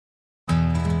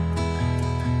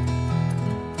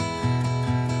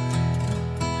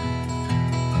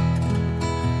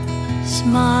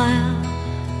Smile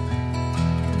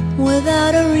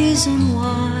without a reason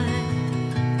why.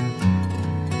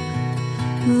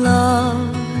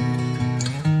 Love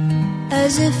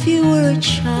as if you were a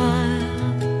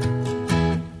child.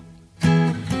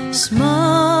 Smile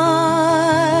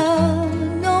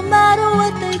no matter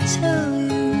what they tell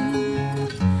you.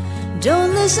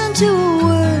 Don't listen to a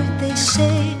word they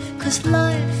say, 'cause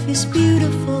life is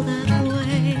beautiful that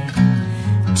way.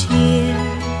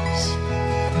 Tears,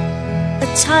 a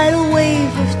tidal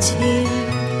wave of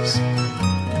tears.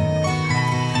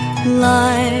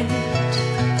 Light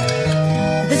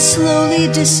that slowly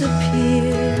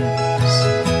disappears.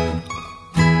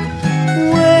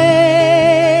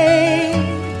 Wait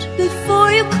before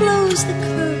you close the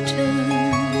curtain.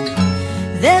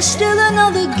 There's still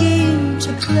another game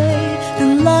to play, and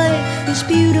life is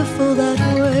beautiful that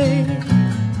way.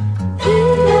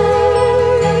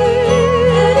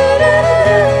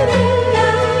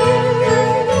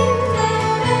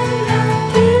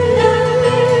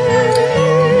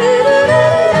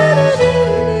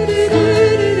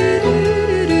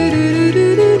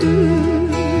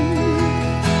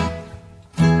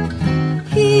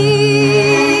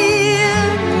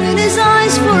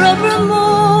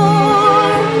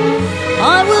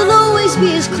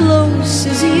 Be as close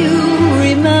as you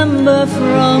remember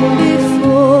from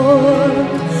before.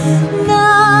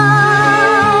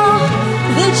 Now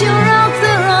that you're out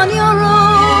there on your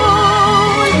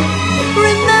own,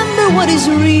 remember what is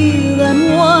real and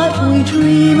what we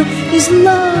dream is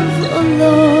love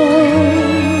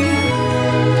alone.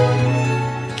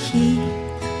 Keep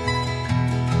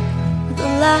the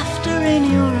laughter in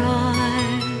your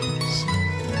eyes.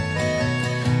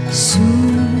 Soon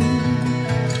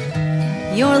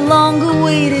your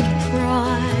long-awaited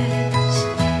prize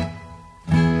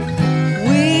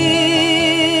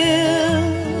we'll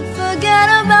forget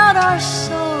about our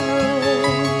sorrow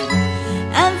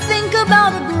and think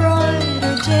about a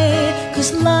brighter day, 'cause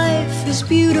life is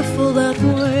beautiful that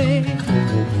way.